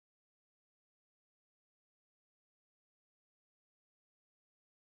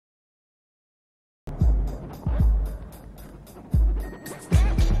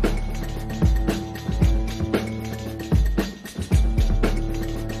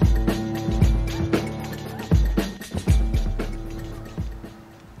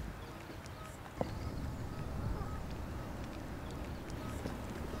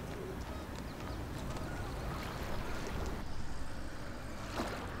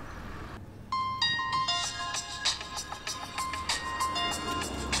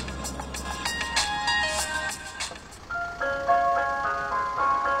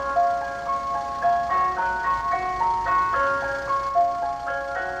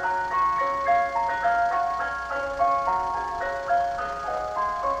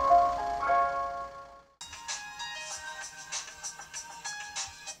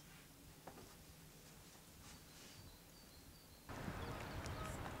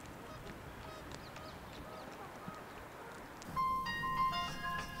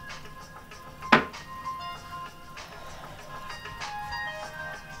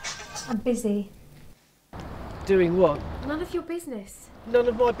I'm busy. Doing what? None of your business. None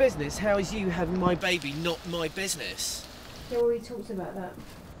of my business? How is you having my baby not my business? Yeah, we talked about that.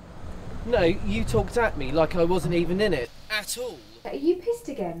 No, you talked at me like I wasn't even in it. At all. Are you pissed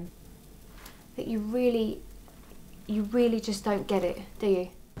again? That you really just don't get it, do you?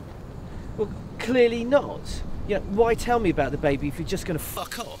 Well, clearly not. Yeah, why tell me about the baby if you're just going to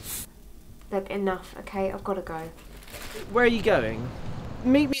fuck off? Look, enough, okay? I've got to go. Where are you going?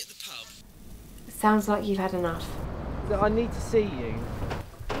 Meet me at the pub. Sounds like you've had enough. I need to see you.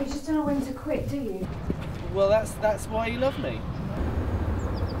 You just don't know when to quit, do you? Well, that's why you love me.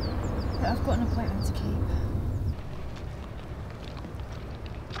 But I've got an appointment to keep.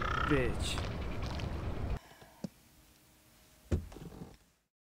 Bitch.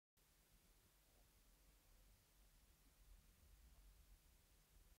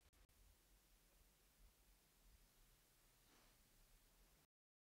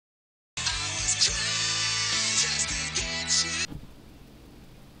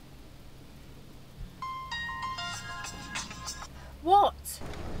 What?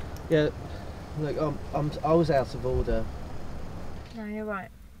 Yeah, look, I was out of order. No, you're right.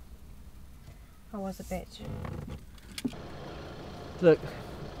 I was a bitch. Look,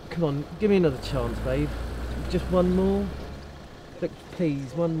 come on, give me another chance, babe. Just one more. Look,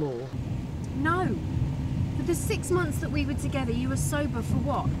 please, one more. No! For the 6 months that we were together, you were sober for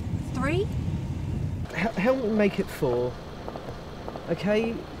what? 3? Help me make it 4.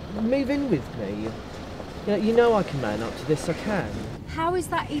 Okay? Move in with me. You know I can man up to this, I can. How is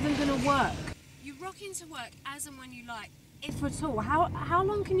that even going to work? You rock into work as and when you like, if at all. How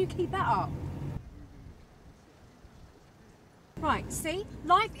long can you keep that up? Right, see?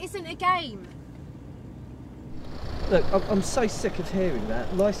 Life isn't a game. Look, I'm so sick of hearing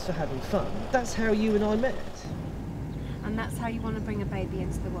that. Life's for having fun. That's how you and I met. And that's how you want to bring a baby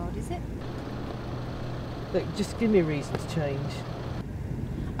into the world, is it? Look, just give me a reason to change.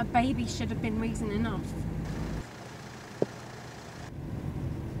 A baby should have been reason enough.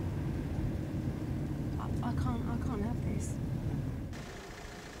 I can't have this.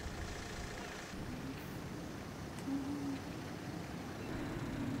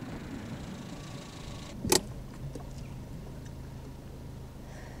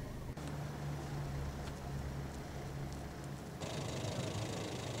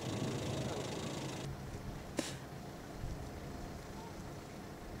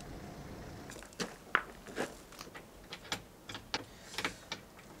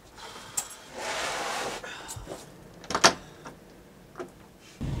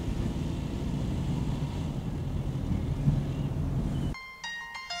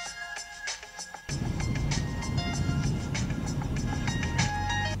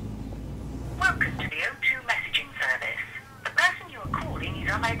 Welcome to the O2 messaging service. The person you are calling is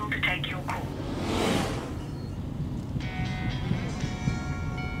unable to take your call.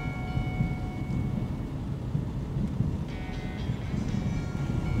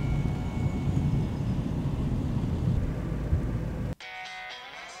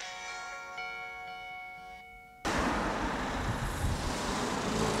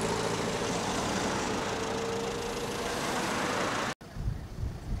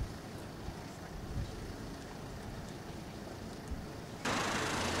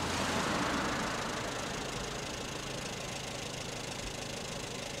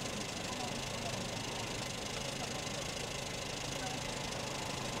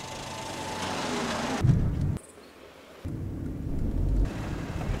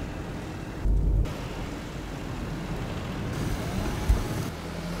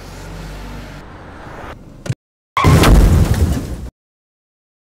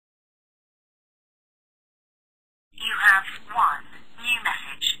 You have one new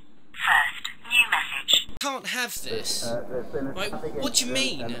message. First new message. Can't have this. Right, what do you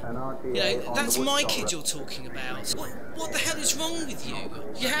mean? You know, that's my kid you're talking about. What the hell is wrong with you?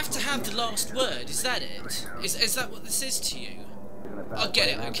 You have to have the last word, is that it? Is that what this is to you? I get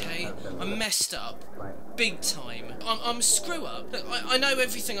it, okay? I messed up. Big time. I'm a screw up. Look, I know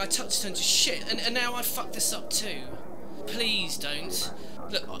everything I touched turned to shit, and now I fucked this up too. Please don't.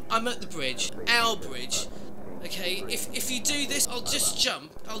 Look, I'm at the bridge. Our bridge. Okay, if you do this, I'll just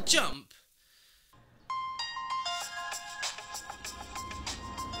jump. I'll jump.